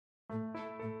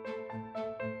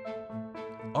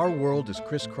Our world is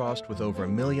crisscrossed with over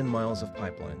 1 million miles of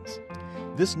pipelines.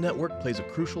 This network plays a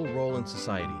crucial role in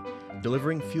society,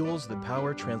 delivering fuels that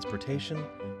power transportation,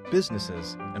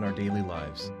 businesses, and our daily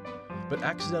lives. But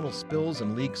accidental spills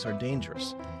and leaks are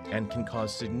dangerous and can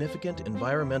cause significant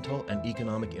environmental and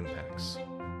economic impacts.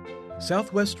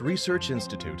 Southwest Research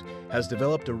Institute has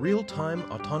developed a real-time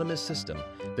autonomous system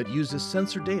that uses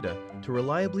sensor data to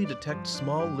reliably detect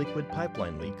small liquid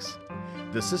pipeline leaks.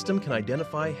 The system can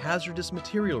identify hazardous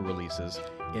material releases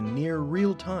in near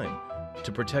real time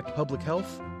to protect public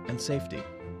health and safety.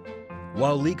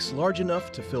 While leaks large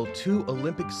enough to fill 2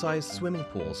 Olympic-sized swimming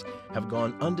pools have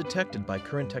gone undetected by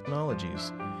current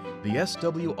technologies, the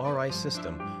SwRI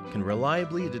system can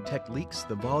reliably detect leaks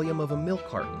the volume of a milk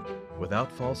carton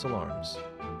without false alarms.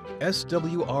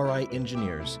 SwRI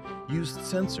engineers used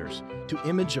sensors to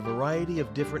image a variety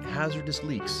of different hazardous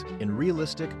leaks in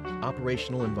realistic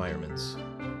operational environments.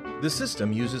 The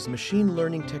system uses machine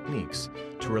learning techniques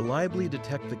to reliably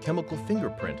detect the chemical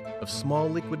fingerprint of small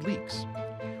liquid leaks.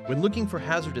 When looking for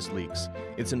hazardous leaks,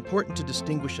 it's important to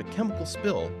distinguish a chemical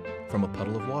spill from a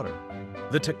puddle of water.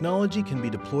 The technology can be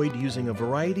deployed using a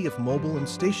variety of mobile and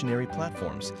stationary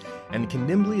platforms and can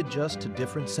nimbly adjust to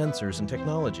different sensors and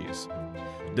technologies.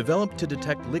 Developed to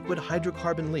detect liquid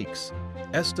hydrocarbon leaks,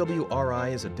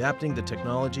 SwRI is adapting the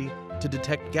technology to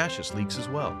detect gaseous leaks as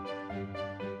well.